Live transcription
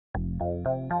Ladies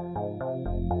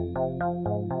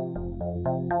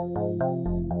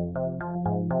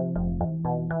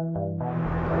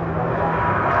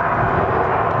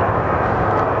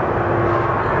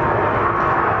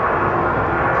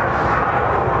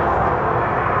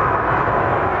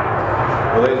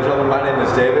and gentlemen, my name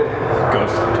is David,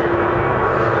 Ghost Hunter.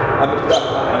 I'm a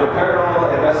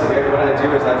paranormal investigator. What I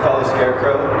do is I follow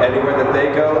Scareco. Anywhere that they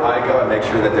go, I go and make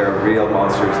sure that there are real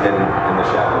monsters hidden in the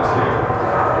shadows here.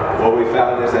 What we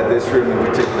found is that this room in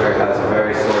particular has a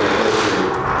very sort of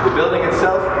history. The building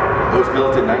itself was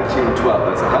built in 1912.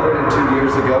 That's 102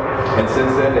 years ago, and since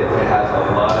then it has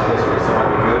a lot of history. Some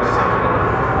of it good, some of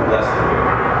it less than good.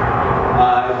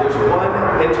 There's one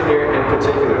engineer in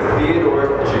particular, Theodore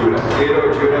Judah.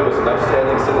 Theodore Judah was an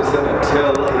upstanding citizen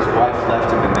until his wife left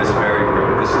him in this very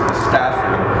room. This is the staff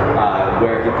room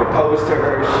where he proposed to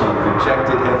her. She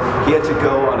rejected him. He had to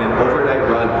go on an overnight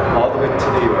run all the way to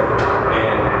New York.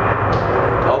 And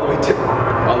all the way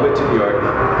to New York,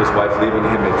 his wife leaving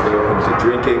him, it drove him to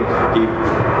drinking. He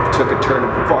took a turn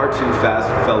far too fast,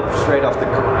 fell straight off the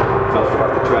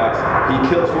tracks. He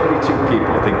killed 42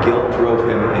 people. The guilt drove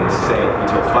him insane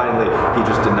until finally he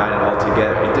just denied it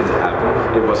altogether. It didn't happen.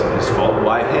 It wasn't his fault.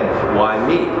 Why him? Why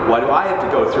me? Why do I have to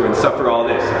go through and suffer all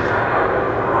this?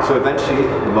 So eventually,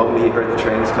 the moment he heard the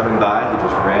trains coming by, he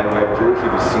just ran right through. He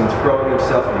was seen throwing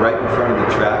himself right in front of the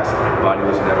tracks. The body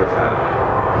was never found.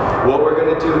 What we're going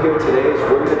to do here today is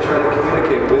we're going to try to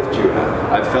communicate with Judah.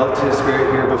 I've felt his spirit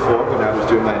here before when I was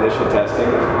doing my initial testing.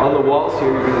 On the walls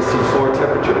here, you're going to see 4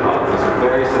 temperature knobs. These are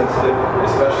very sensitive,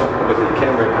 especially with the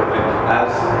camera equipment. As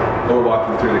we're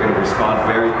walking through, they're going to respond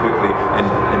very quickly and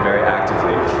very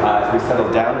actively. As we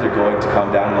settle down, they're going to calm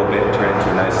down a little bit and turn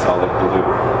into a nice solid blue.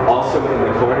 Also in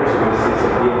the corners, you're going to see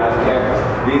some EMF cameras.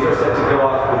 These are set to go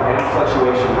off with any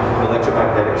fluctuation in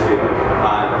electromagnetic field.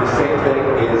 The same thing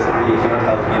is the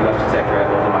handheld EMF detector I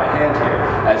hold in my hand here.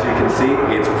 As you can see,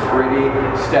 it's pretty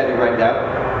steady right now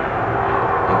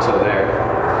until there.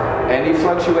 Any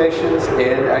fluctuations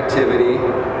in activity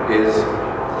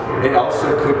it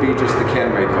also could be just the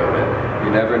camera equipment.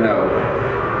 You never know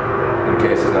in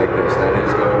cases like this. That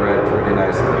is going red pretty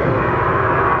nicely there.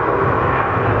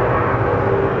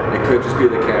 It could just be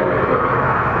the camera equipment.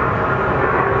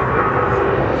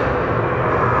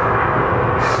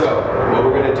 So, what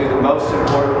we're going to do, the most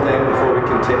important thing before we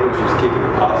continue is just keeping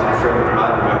a positive frame of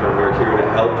mind. Remember, we're here to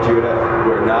help Judah.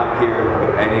 We're not here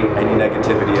with any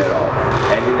negativity at all.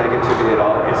 Any negativity at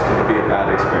all is going to be a bad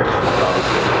experience.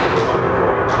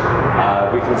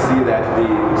 We can see that the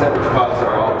temperature pods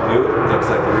are all blue. It looks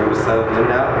like the room is settled in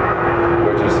now.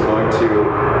 We're just going to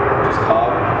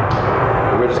calm.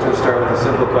 And we're just going to start with a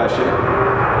simple question.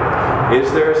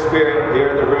 Is there a spirit here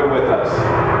in the room with us?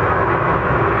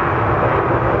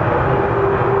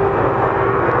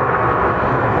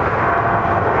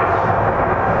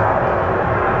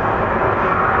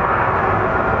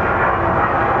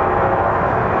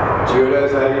 Judah,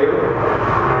 is that you?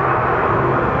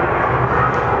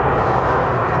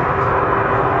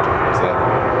 What's that?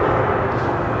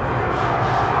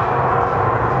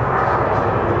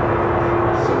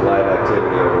 Some light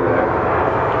activity over there.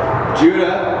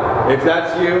 Judah, if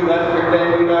that's you, let your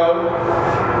name know.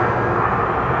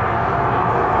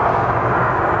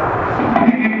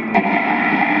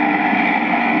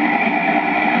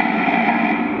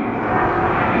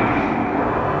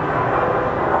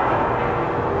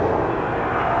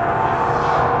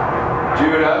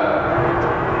 Judah,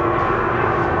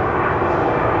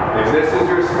 if this is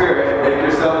your spirit, make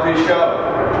yourself be shown.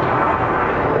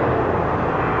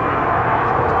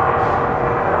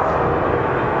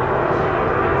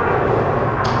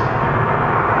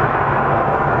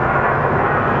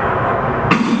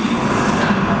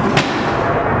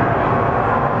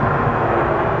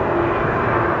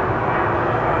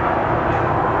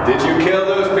 Did you kill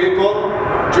those people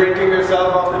drinking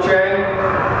yourself off the train?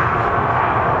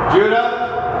 Judah?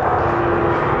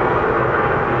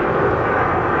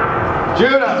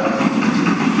 Judah!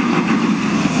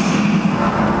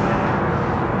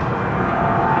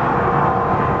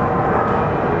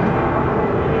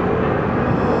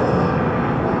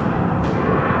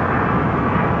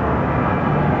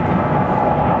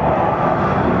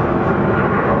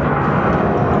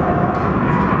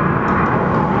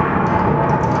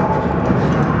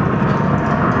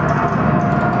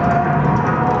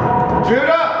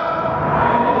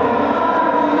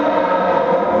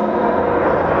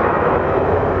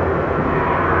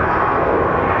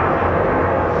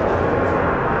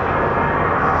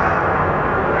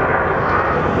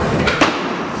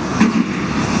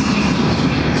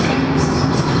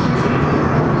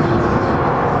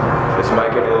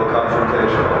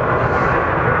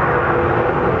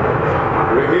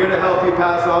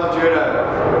 pass on,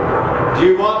 Judah. Do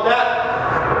you want that?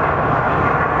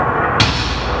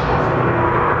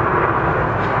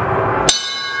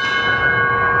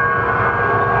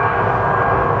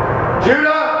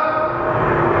 Judah!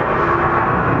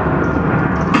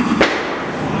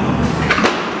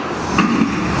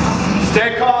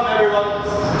 Stay calm, everyone.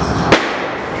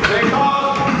 Stay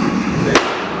calm.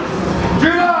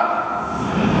 Judah!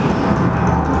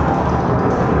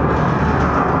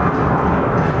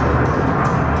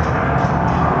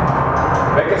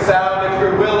 Make a sound if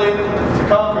you're willing to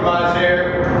compromise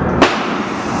here.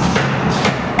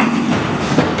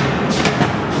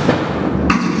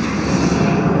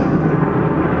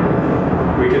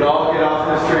 We can all get off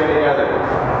this train together.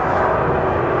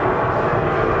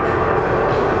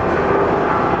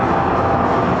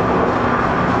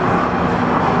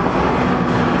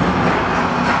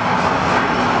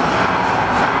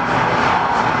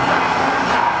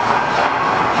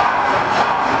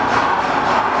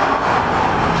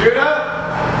 Judah?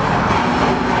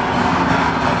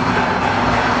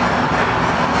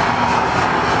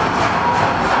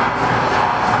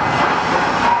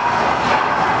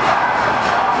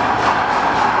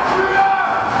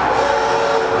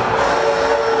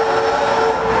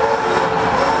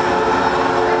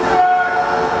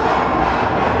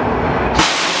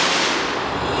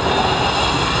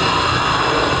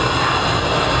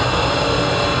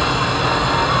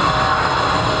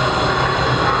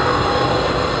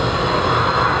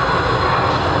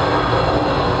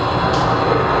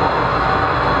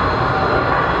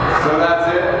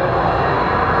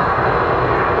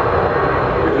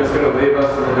 Leave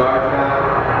us in the dark now.